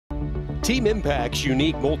Team Impact's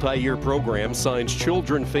unique multi-year program signs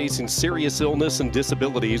children facing serious illness and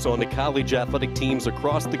disabilities onto college athletic teams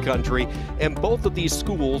across the country, and both of these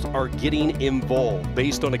schools are getting involved.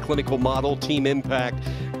 Based on a clinical model, Team Impact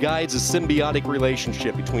guides a symbiotic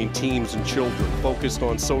relationship between teams and children, focused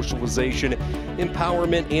on socialization,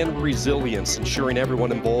 empowerment, and resilience, ensuring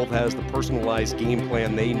everyone involved has the personalized game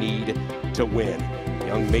plan they need to win.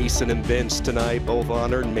 Young Mason and Vince tonight, both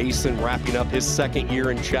honored. Mason wrapping up his second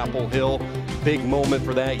year in Chapel Hill. Big moment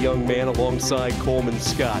for that young man alongside Coleman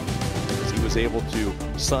Scott, as he was able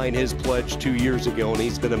to sign his pledge 2 years ago, and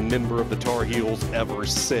he's been a member of the Tar Heels ever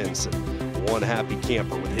since. And one happy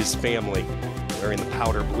camper with his family wearing the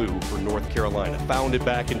powder blue for North Carolina. Founded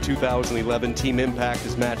back in 2011, Team Impact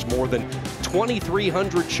has matched more than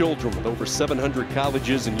 2,300 children with over 700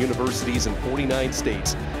 colleges and universities in 49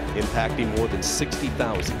 states, impacting more than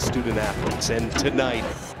 60,000 student athletes. And tonight,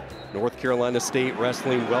 North Carolina State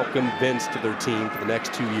Wrestling welcomed Vince to their team for the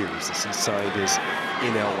next 2 years as he signed his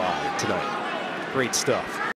NLI tonight. Great stuff.